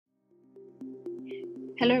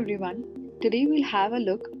Hello everyone. Today we'll have a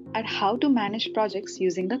look at how to manage projects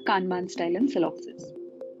using the Kanban style in Celoxis.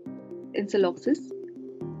 In Celoxis,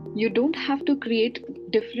 you don't have to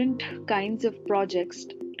create different kinds of projects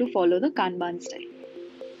to follow the Kanban style.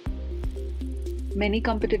 Many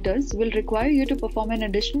competitors will require you to perform an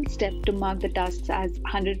additional step to mark the tasks as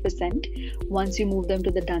 100% once you move them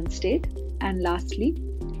to the done state. And lastly,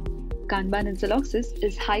 Kanban in Celoxis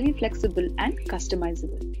is highly flexible and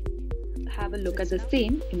customizable. Have a look at the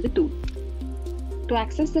same in the tool. To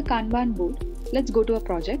access the Kanban board, let's go to a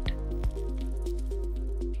project.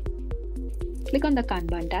 Click on the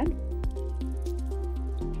Kanban tab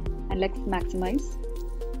and let's maximize.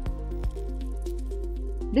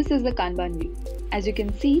 This is the Kanban view. As you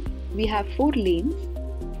can see, we have 4 lanes: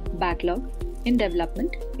 backlog, in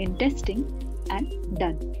development, in testing, and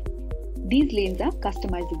done. These lanes are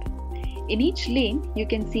customizable. In each lane, you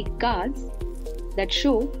can see cards that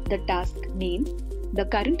show the task name, the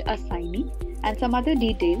current assignee, and some other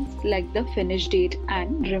details like the finish date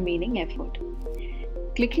and remaining effort.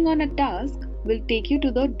 Clicking on a task will take you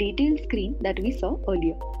to the detail screen that we saw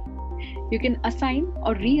earlier. You can assign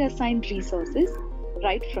or reassign resources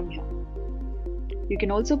right from here. You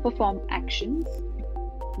can also perform actions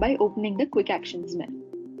by opening the Quick Actions menu.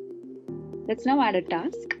 Let's now add a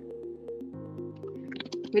task.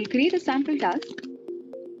 We'll create a sample task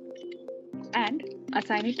and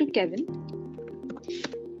assign it to Kevin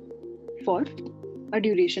for a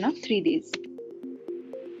duration of 3 days.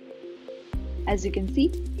 As you can see,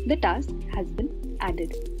 the task has been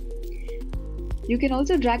added. You can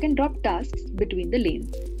also drag and drop tasks between the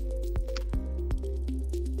lanes.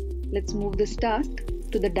 Let's move this task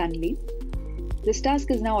to the done lane. This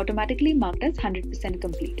task is now automatically marked as 100%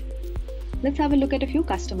 complete. Let's have a look at a few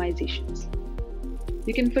customizations.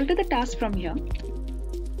 You can filter the task from here.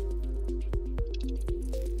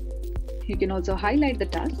 You can also highlight the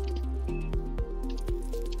task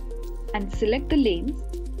and select the lanes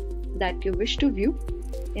that you wish to view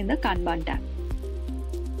in the Kanban tab.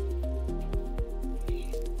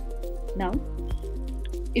 Now,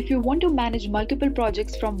 if you want to manage multiple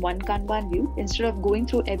projects from one Kanban view instead of going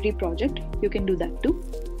through every project, you can do that too.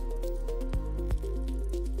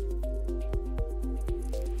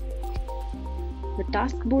 The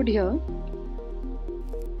task board here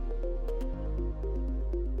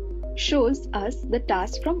shows us the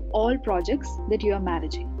tasks from all projects that you are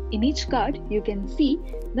managing. In each card, you can see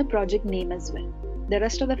the project name as well. The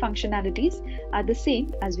rest of the functionalities are the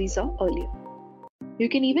same as we saw earlier. You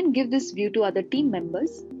can even give this view to other team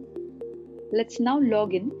members. Let's now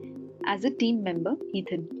log in as a team member,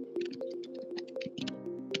 Ethan.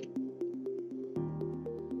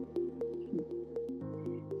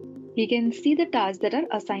 He can see the tasks that are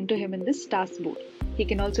assigned to him in this task board. He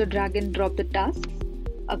can also drag and drop the tasks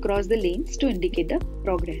across the lanes to indicate the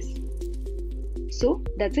progress. So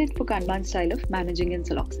that's it for Kanban style of managing in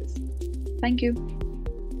Celoxis. Thank you.